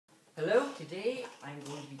Hello, today I'm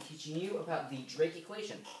going to be teaching you about the Drake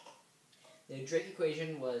equation. The Drake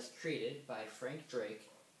equation was created by Frank Drake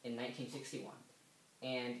in 1961,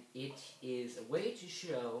 and it is a way to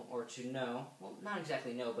show, or to know, well, not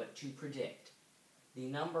exactly know, but to predict the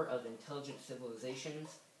number of intelligent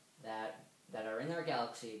civilizations that are in our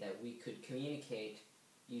galaxy that we could communicate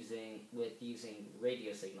using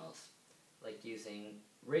radio signals, like using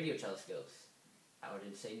radio telescopes out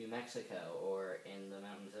in, say, New Mexico or in the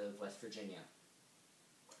mountains of West Virginia.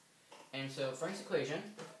 And so Frank's equation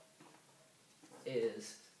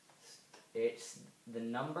is, it's the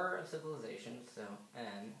number of civilizations, so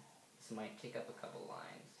n, this might take up a couple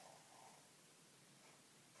lines,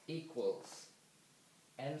 equals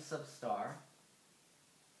n sub star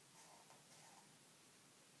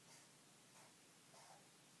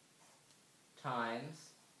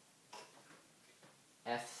times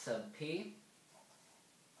f sub p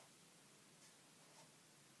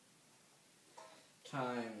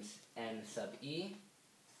times n sub e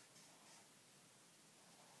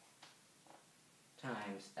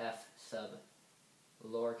times f sub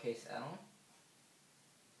lowercase l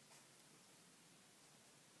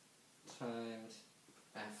times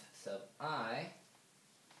f sub I,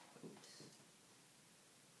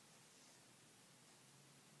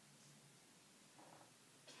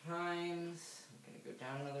 times, I'm going to go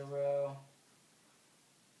down another row,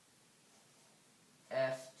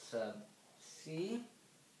 f sub c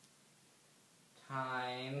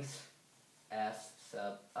times f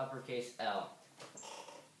sub uppercase L.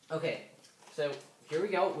 Okay, so here we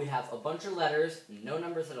go. We have a bunch of letters, no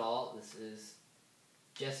numbers at all. This is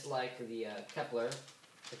just like the Kepler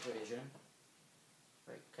equation.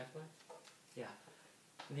 Right, Kepler? Yeah.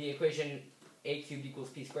 The equation a cubed equals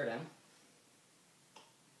p squared m.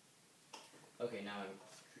 Okay, now I'm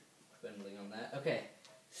dwindling on that. Okay,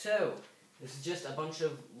 so this is just a bunch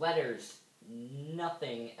of letters,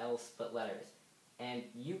 nothing else but letters. And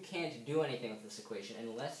you can't do anything with this equation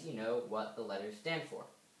unless you know what the letters stand for.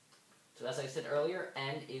 So as I said earlier,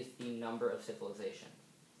 n is the number of civilizations.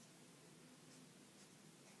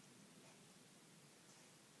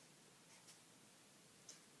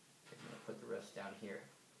 I'm going to put the rest down here.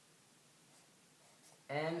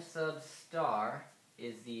 N sub star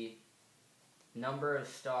is the number of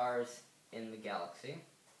stars in the galaxy.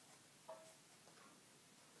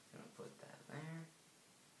 I'm going to put that there.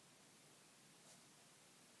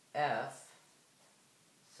 F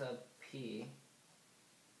sub p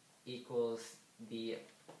equals the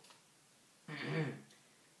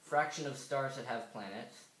fraction of stars that have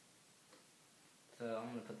planets. So I'm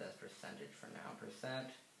going to put that as percentage for now. Percent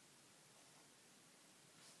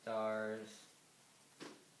stars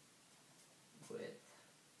with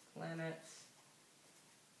planets.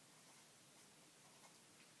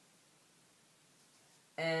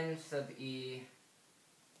 N sub e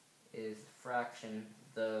is the fraction of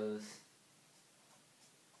those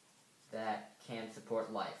that can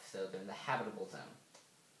support life, so they're in the habitable zone.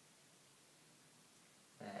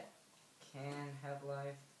 That can have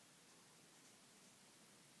life.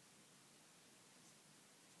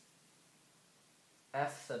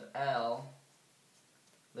 F sub L,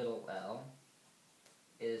 little l,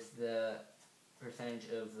 is the percentage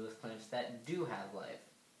of those planets that do have life.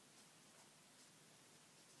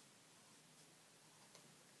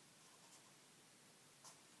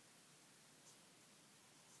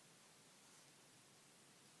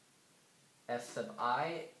 F sub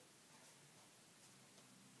I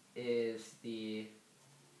is the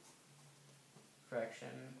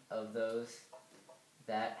fraction of those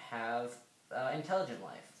that have intelligent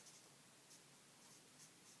life.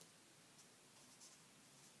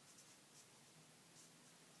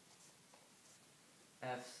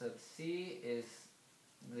 F sub C is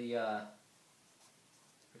the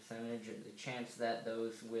percentage, or the chance that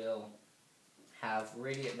those will have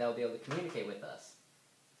they'll be able to communicate with us.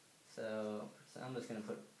 So I'm just going to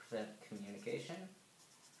put percent communication,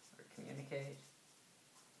 or communicate.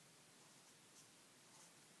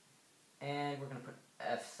 And we're going to put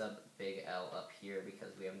F sub big L up here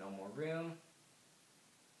because we have no more room.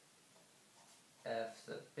 F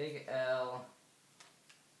sub big L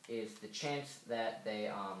is the chance that they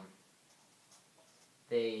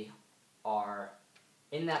are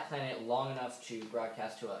in that planet long enough to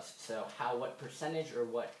broadcast to us. So what percentage or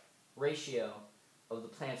what ratio of the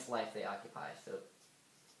planet's life they occupy. So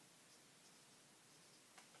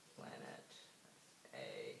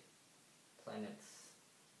planet's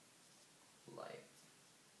life.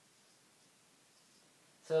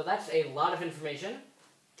 So that's a lot of information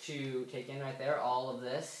to take in right there. All of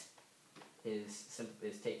this is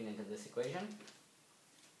taken into this equation.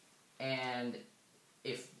 And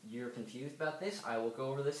if you're confused about this, I will go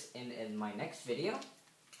over this in my next video.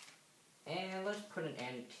 And let's put an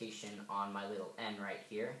annotation on my little N right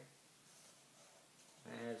here.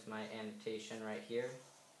 There's my annotation right here.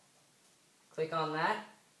 Click on that,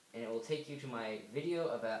 and it will take you to my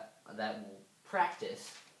video that will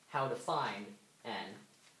practice how to find N.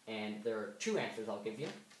 And there are 2 answers I'll give you,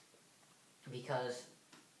 because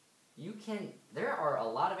there are a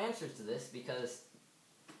lot of answers to this, because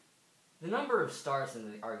the number of stars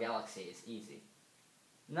in our galaxy is easy.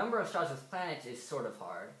 The number of stars with planets is sort of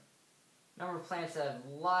hard. The number of planets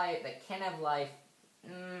that can have life,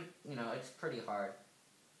 it's pretty hard.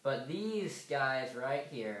 But these guys right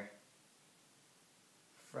here,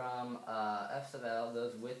 from F sub L,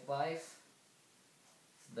 those with life,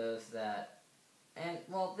 those that, and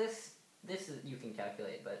well, this is, you can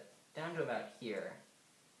calculate, but down to about here,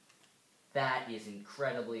 that is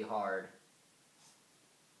incredibly hard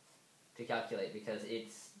to calculate, because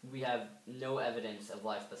we have no evidence of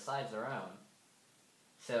life besides our own.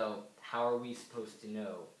 So how are we supposed to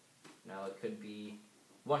know? Now, it could be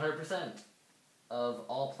 100% of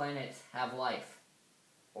all planets have life,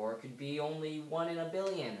 or it could be only 1 in a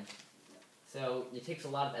billion. So it takes a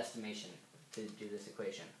lot of estimation to do this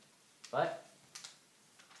equation. But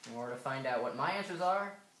in order to find out what my answers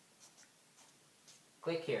are,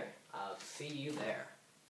 click here. I'll see you there.